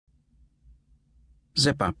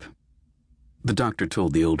Zip up, the doctor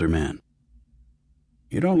told the older man.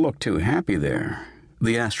 You don't look too happy there,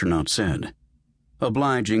 the astronaut said,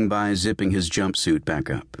 obliging by zipping his jumpsuit back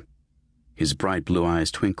up. His bright blue eyes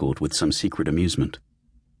twinkled with some secret amusement.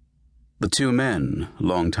 The two men,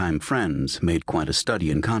 longtime friends, made quite a study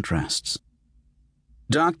in contrasts.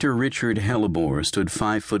 Dr. Richard Hellebore stood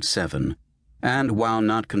 5'7", and while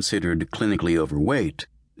not considered clinically overweight,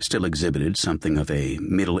 still exhibited something of a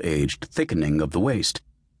middle-aged thickening of the waist.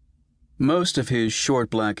 Most of his short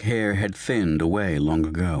black hair had thinned away long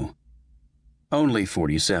ago. Only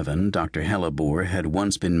 47, Dr. Hellebore had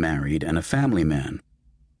once been married and a family man,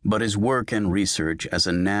 but his work and research as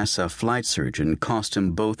a NASA flight surgeon cost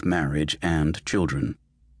him both marriage and children.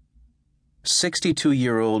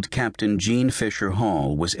 62-year-old Captain Gene Fisher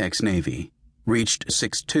Hall was ex-Navy, reached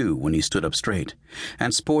 6'2" when he stood up straight,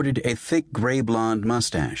 and sported a thick gray-blonde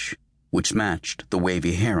mustache, which matched the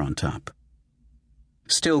wavy hair on top.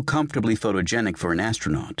 Still comfortably photogenic for an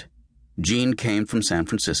astronaut, Gene came from San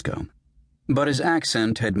Francisco, but his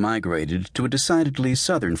accent had migrated to a decidedly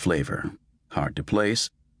southern flavor, hard to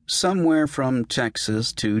place, somewhere from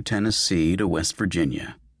Texas to Tennessee to West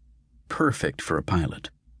Virginia. Perfect for a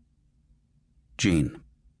pilot. Gene,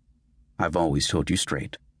 I've always told you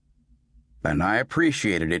straight. And I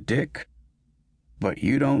appreciated it, Dick. But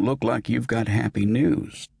you don't look like you've got happy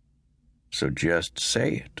news. So just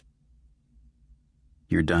say it.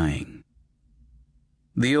 You're dying.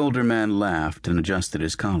 The older man laughed and adjusted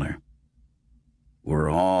his collar. We're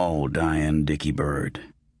all dying, Dickie Bird.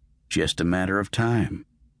 Just a matter of time.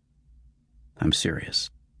 I'm serious.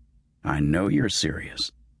 I know you're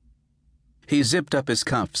serious. He zipped up his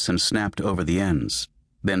cuffs and snapped over the ends,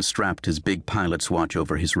 then strapped his big pilot's watch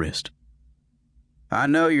over his wrist. I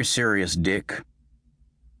know you're serious, Dick.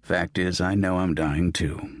 Fact is, I know I'm dying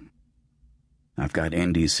too. I've got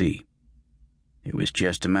NDC. It was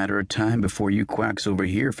just a matter of time before you quacks over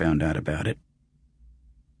here found out about it.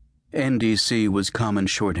 NDC was common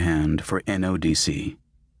shorthand for NODC,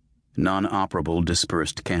 non-operable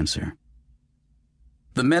dispersed cancer.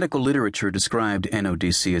 The medical literature described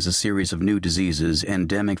NODC as a series of new diseases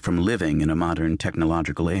endemic from living in a modern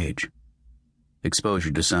technological age.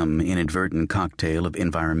 Exposure to some inadvertent cocktail of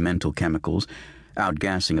environmental chemicals,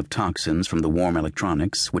 outgassing of toxins from the warm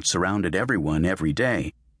electronics which surrounded everyone every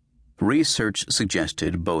day, research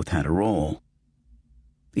suggested both had a role.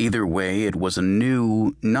 Either way, it was a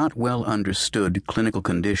new, not well understood clinical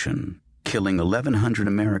condition, killing 1,100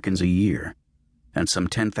 Americans a year, and some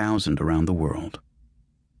 10,000 around the world.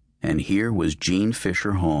 And here was Gene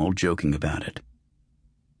Fisher Hall joking about it.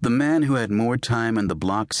 The man who had more time in the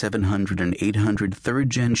Block 700 and 800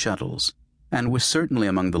 third-gen shuttles, and was certainly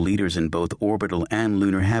among the leaders in both orbital and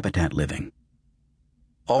lunar habitat living.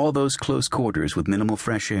 All those close quarters with minimal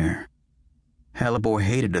fresh air. Hellebore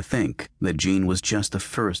hated to think that Gene was just the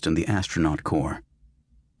first in the astronaut corps.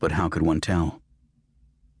 But how could one tell?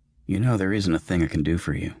 You know there isn't a thing I can do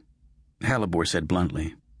for you, Hellebore said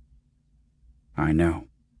bluntly. I know.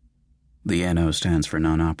 The NO stands for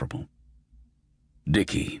non-operable.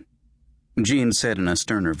 Dickie, Gene said in a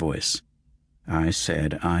sterner voice. I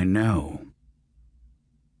said I know.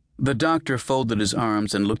 The doctor folded his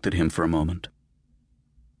arms and looked at him for a moment.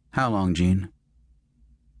 How long, Gene?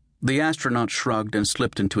 The astronaut shrugged and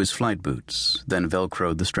slipped into his flight boots, then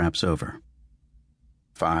velcroed the straps over.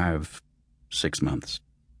 5, 6 months.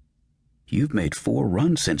 You've made 4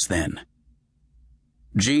 runs since then.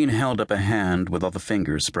 Gene held up a hand with all the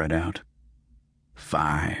fingers spread out.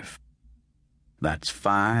 5. That's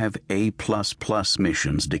 5 A++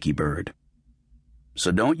 missions, Dickie Bird.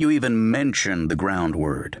 So don't you even mention the ground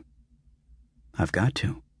word. I've got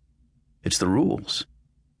to. It's the rules.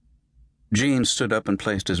 Gene stood up and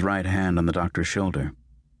placed his right hand on the doctor's shoulder.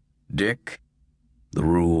 Dick, the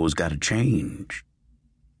rules gotta change.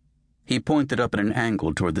 He pointed up at an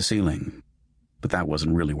angle toward the ceiling, but that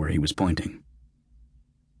wasn't really where he was pointing.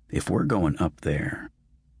 If we're going up there,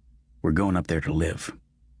 we're going up there to live.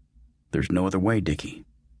 There's no other way, Dickie.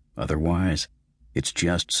 Otherwise, it's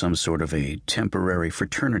just some sort of a temporary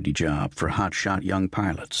fraternity job for hotshot young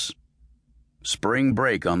pilots. Spring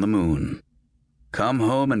break on the moon. Come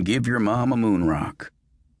home and give your mom a moon rock.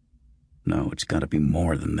 No, it's got to be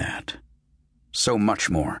more than that. So much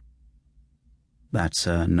more. That's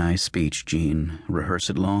a nice speech, Gene. Rehearse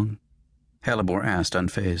it long? Hellebore asked,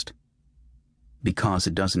 unfazed. Because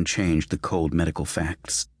it doesn't change the cold medical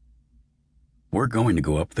facts. We're going to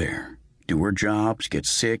go up there, do our jobs, get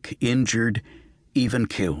sick, injured, even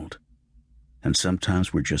killed. And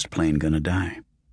sometimes we're just plain gonna die.